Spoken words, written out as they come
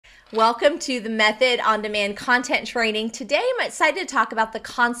Welcome to the Method on Demand content training. Today I'm excited to talk about the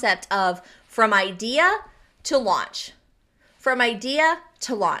concept of from idea to launch. From idea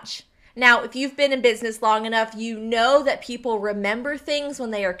to launch. Now, if you've been in business long enough, you know that people remember things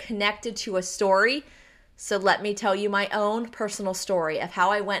when they are connected to a story. So let me tell you my own personal story of how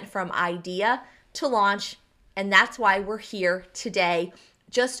I went from idea to launch, and that's why we're here today,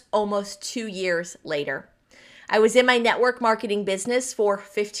 just almost 2 years later. I was in my network marketing business for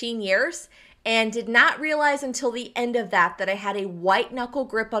 15 years and did not realize until the end of that I had a white knuckle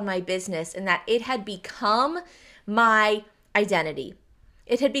grip on my business and that it had become my identity.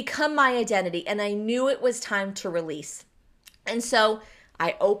 It had become my identity, and I knew it was time to release. And so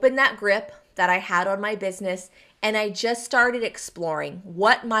I opened that grip that I had on my business and I just started exploring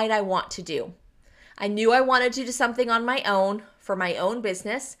what might I want to do. I knew I wanted to do something on my own for my own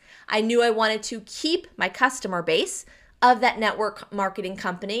business. I knew I wanted to keep my customer base of that network marketing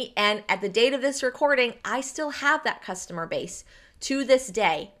company. And at the date of this recording, I still have that customer base to this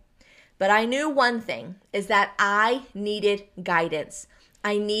day. But I knew one thing is that I needed guidance.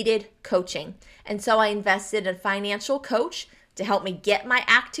 I needed coaching. And so I invested in a financial coach to help me get my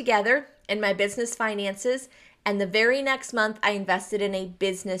act together in my business finances. And the very next month, I invested in a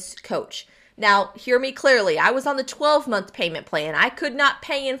business coach. Now, hear me clearly. I was on the 12-month payment plan. I could not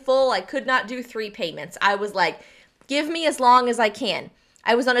pay in full. I could not do 3 payments. I was like, give me as long as I can.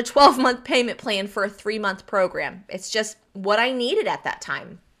 I was on a 12-month payment plan for a 3-month program. It's just what I needed at that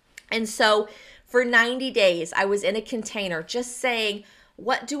time. And so for 90 days, I was in a container just saying,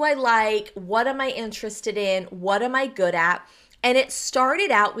 what do I like? What am I interested in? What am I good at? And it started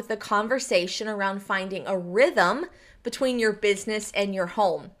out with a conversation around finding a rhythm between your business and your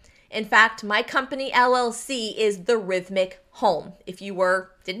home. In fact, my company LLC is The Rhythmic Home, if you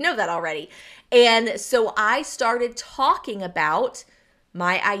didn't know that already. And so I started talking about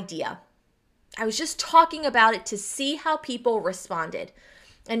my idea. I was just talking about it to see how people responded.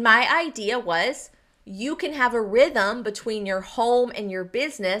 And my idea was, you can have a rhythm between your home and your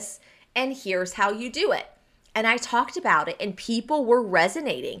business, and here's how you do it. And I talked about it, and people were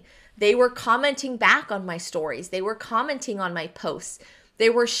resonating. They were commenting back on my stories. They were commenting on my posts. They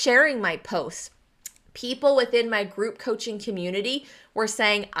were sharing my posts. People within my group coaching community were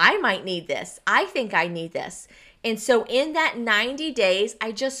saying, I might need this. I think I need this. And so in that 90 days,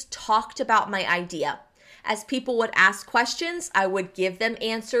 I just talked about my idea. As people would ask questions, I would give them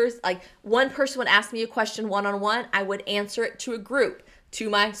answers. Like one person would ask me a question one-on-one, I would answer it to a group, to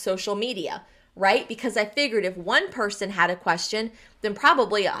my social media, right? Because I figured if one person had a question, then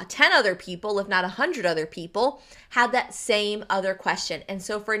probably 10 other people, if not 100 other people, had that same other question. And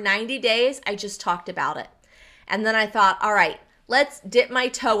so for 90 days, I just talked about it. And then I thought, all right, let's dip my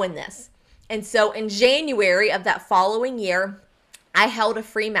toe in this. And so in January of that following year, I held a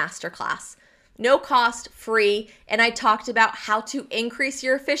free masterclass. No cost, free, and I talked about how to increase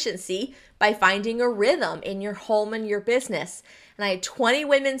your efficiency by finding a rhythm in your home and your business. And I had 20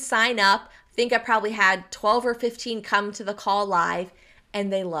 women sign up. I think I probably had 12 or 15 come to the call live,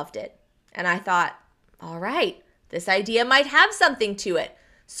 and they loved it. And I thought, all right, this idea might have something to it.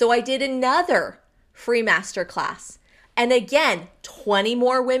 So I did another free masterclass. And again, 20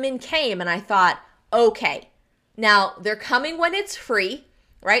 more women came, and I thought, okay, now they're coming when it's free,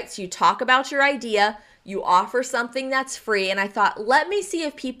 right? So you talk about your idea, you offer something that's free, and I thought, let me see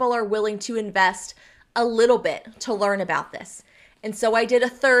if people are willing to invest a little bit to learn about this. And so I did a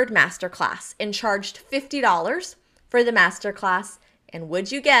third masterclass and charged $50 for the masterclass. And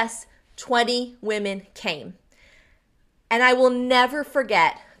would you guess, 20 women came. And I will never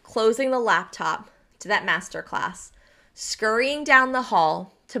forget closing the laptop to that masterclass, scurrying down the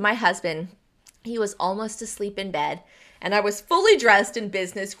hall to my husband. He was almost asleep in bed. And I was fully dressed in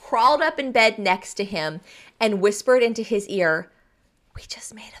business, crawled up in bed next to him, and whispered into his ear, we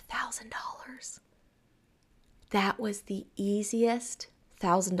just made $1,000. That was the easiest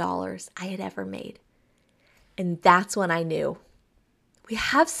 $1,000 I had ever made. And that's when I knew we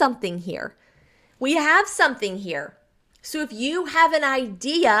have something here. We have something here. So if you have an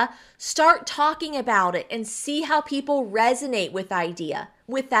idea, start talking about it and see how people resonate with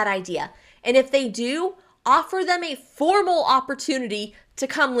that idea. And if they do, offer them a formal opportunity to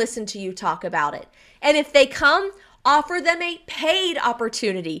come listen to you talk about it. And if they come, offer them a paid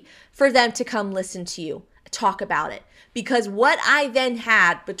opportunity for them to come listen to you talk about it. Because what I then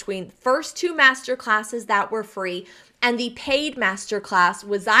had between first 2 masterclasses that were free and the paid masterclass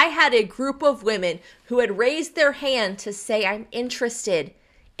was I had a group of women who had raised their hand to say, I'm interested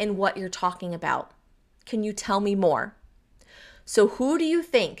in what you're talking about. Can you tell me more? So who do you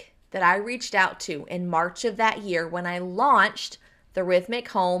think that I reached out to in March of that year when I launched the Rhythmic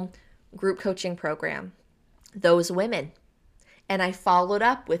Home group coaching program. Those women. And I followed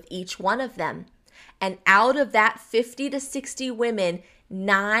up with each one of them. And out of that 50 to 60 women,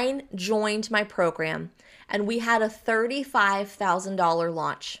 9 joined my program. And we had a $35,000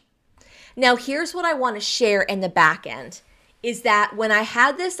 launch. Now, here's what I want to share in the back end is that when I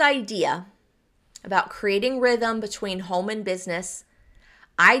had this idea about creating rhythm between home and business,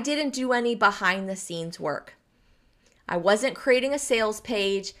 I didn't do any behind the scenes work. I wasn't creating a sales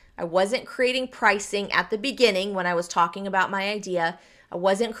page. I wasn't creating pricing at the beginning when I was talking about my idea. I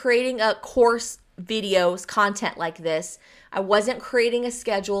wasn't creating a course videos, content like this. I wasn't creating a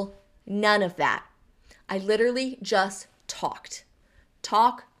schedule. None of that. I literally just talked.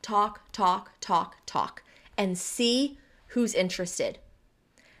 Talk, and see who's interested.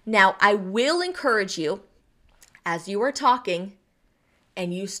 Now, I will encourage you, as you are talking,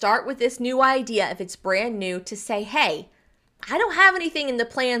 and you start with this new idea, if it's brand new, to say, hey, I don't have anything in the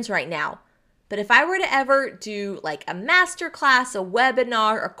plans right now, but if I were to ever do like a masterclass, a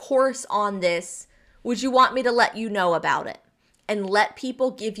webinar, a course on this, would you want me to let you know about it? And let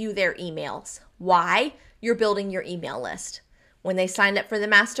people give you their emails. Why? You're building your email list. When they signed up for the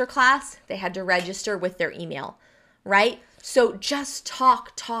masterclass, they had to register with their email, right? So just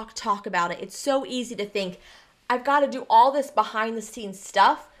talk about it. It's so easy to think, I've got to do all this behind the scenes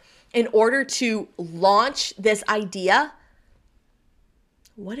stuff in order to launch this idea.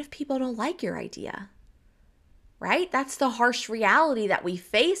 What if people don't like your idea? Right? That's the harsh reality that we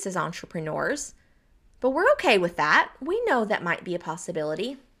face as entrepreneurs. But we're okay with that. We know that might be a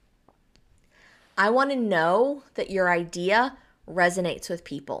possibility. I want to know that your idea resonates with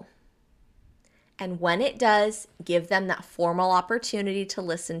people. And when it does, give them that formal opportunity to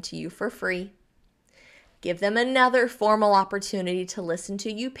listen to you for free. Give them another formal opportunity to listen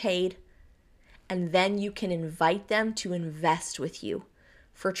to you paid. And then you can invite them to invest with you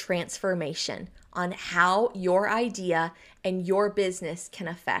for transformation on how your idea and your business can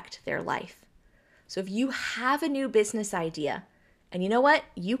affect their life. So if you have a new business idea, and you know what?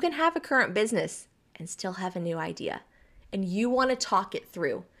 You can have a current business and still have a new idea, and you want to talk it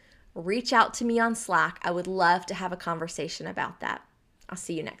through, reach out to me on Slack. I would love to have a conversation about that. I'll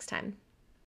see you next time.